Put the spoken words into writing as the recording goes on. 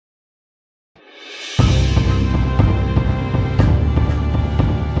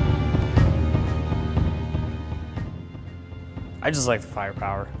I just like the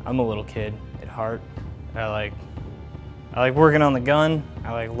firepower. I'm a little kid at heart. I like working on the gun.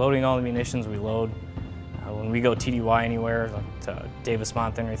 I like loading all the munitions we load. When we go TDY anywhere, like to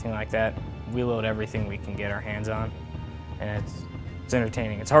Davis-Monthan or anything like that, we load everything we can get our hands on. And it's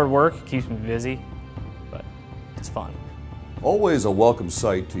entertaining. It's hard work, it keeps me busy, but it's fun. Always a welcome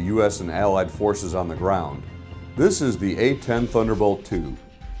sight to U.S. and Allied forces on the ground. This is the A-10 Thunderbolt II,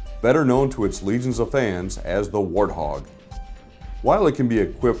 better known to its legions of fans as the Warthog. While it can be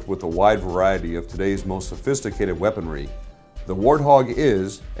equipped with a wide variety of today's most sophisticated weaponry, the Warthog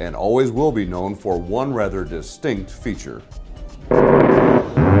is, and always will be, known for one rather distinct feature.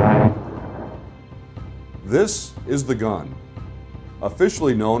 This is the gun.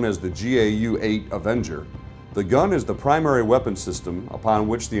 Officially known as the GAU-8 Avenger, the gun is the primary weapon system upon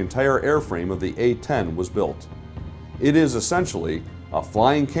which the entire airframe of the A-10 was built. It is essentially a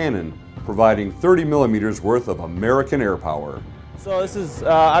flying cannon providing 30 millimeters worth of American air power. So this is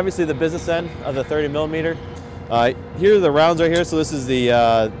obviously the business end of the 30 millimeter. Here are the rounds right here. So this is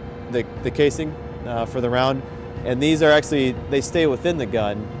the casing for the round, and these are actually, they stay within the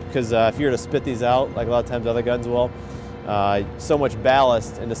gun because if you were to spit these out, like a lot of times other guns will, so much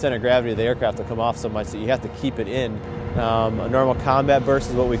ballast and the center of gravity of the aircraft will come off so much that you have to keep it in. A normal combat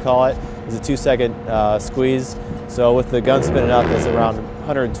burst is what we call it. It's a 2-second squeeze. So with the gun spinning out, that's around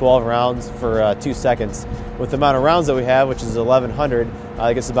 112 rounds for 2 seconds. With the amount of rounds that we have, which is 1,100,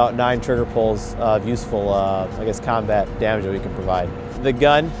 I guess about 9 trigger pulls of useful, I guess, combat damage that we can provide. The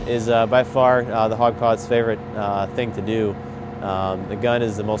gun is by far the Hogpod's favorite thing to do. The gun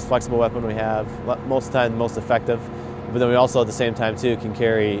is the most flexible weapon we have, most of the time the most effective, but then we also at the same time too can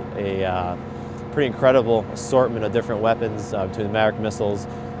carry a pretty incredible assortment of different weapons between the Maverick missiles,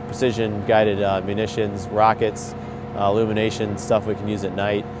 precision guided munitions, rockets, illumination stuff we can use at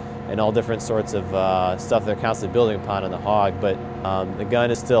night, and all different sorts of stuff they're constantly building upon on the Hog. But the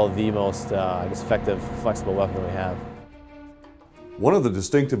gun is still the most I guess, effective, flexible weapon that we have. One of the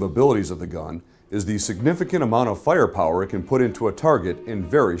distinctive abilities of the gun is the significant amount of firepower it can put into a target in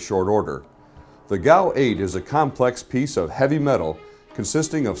very short order. The GAU-8 is a complex piece of heavy metal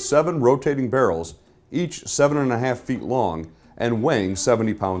consisting of 7 rotating barrels, each 7.5 feet long and weighing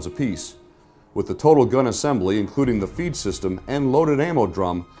 70 pounds apiece, with the total gun assembly, including the feed system and loaded ammo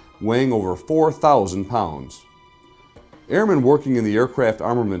drum, weighing over 4,000 pounds. Airmen working in the aircraft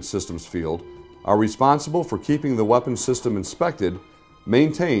armament systems field are responsible for keeping the weapon system inspected,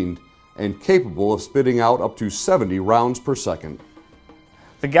 maintained, and capable of spitting out up to 70 rounds per second.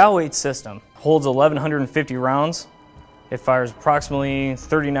 The GAU-8 system holds 1,150 rounds. It fires approximately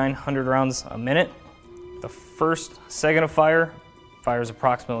 3,900 rounds a minute. The first second of fire fires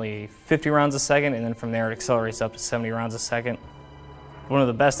approximately 50 rounds a second, and then from there it accelerates up to 70 rounds a second. One of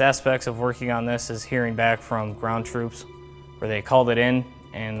the best aspects of working on this is hearing back from ground troops where they called it in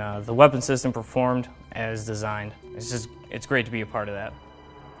and the weapon system performed as designed. It's great to be a part of that.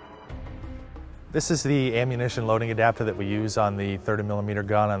 This is the ammunition loading adapter that we use on the 30 millimeter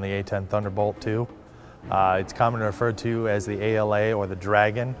gun on the A-10 Thunderbolt II. It's commonly referred to as the ALA or the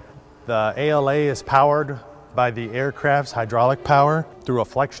Dragon. The ALA is powered by the aircraft's hydraulic power through a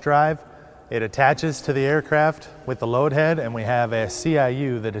flex drive. It attaches to the aircraft with the load head, and we have a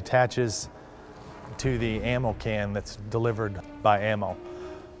CIU that attaches to the ammo can that's delivered by ammo.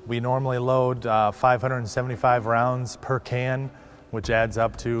 We normally load 575 rounds per can, which adds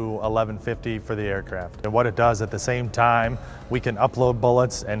up to 1,150 for the aircraft. And what it does at the same time, we can upload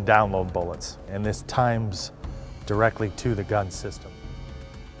bullets and download bullets, and this times directly to the gun system.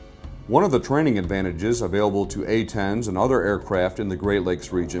 One of the training advantages available to A-10s and other aircraft in the Great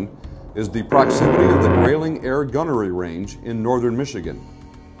Lakes region is the proximity of the Grayling Air Gunnery Range in northern Michigan.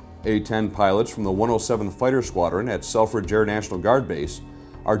 A-10 pilots from the 107th Fighter Squadron at Selfridge Air National Guard Base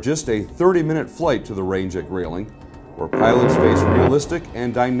are just a 30-minute flight to the range at Grayling, where pilots face realistic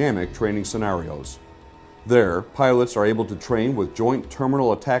and dynamic training scenarios. There, pilots are able to train with joint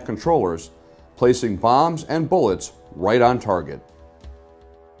terminal attack controllers, placing bombs and bullets right on target.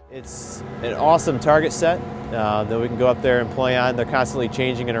 It's an awesome target set that we can go up there and play on. They're constantly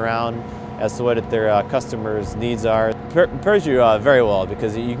changing it around as to what their customers' needs are. It prepares you very well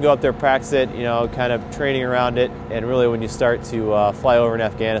because you can go up there, practice it, you know, kind of training around it, and really when you start to fly over in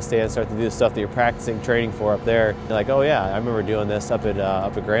Afghanistan, start to do the stuff that you're practicing training for up there, you're like, oh yeah, I remember doing this up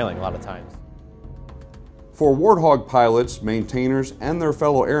at Grayling a lot of times. For Warthog pilots, maintainers, and their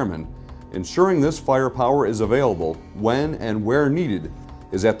fellow airmen, ensuring this firepower is available when and where needed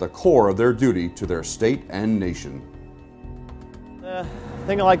is at the core of their duty to their state and nation. The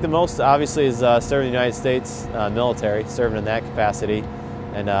thing I like the most, obviously, is serving the United States military, serving in that capacity,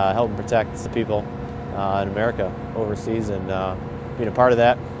 and helping protect the people in America, overseas, and being a part of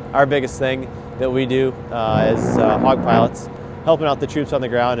that. Our biggest thing that we do as hog pilots, helping out the troops on the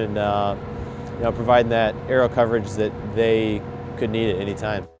ground and providing that aero coverage that they could need at any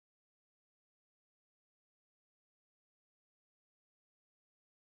time.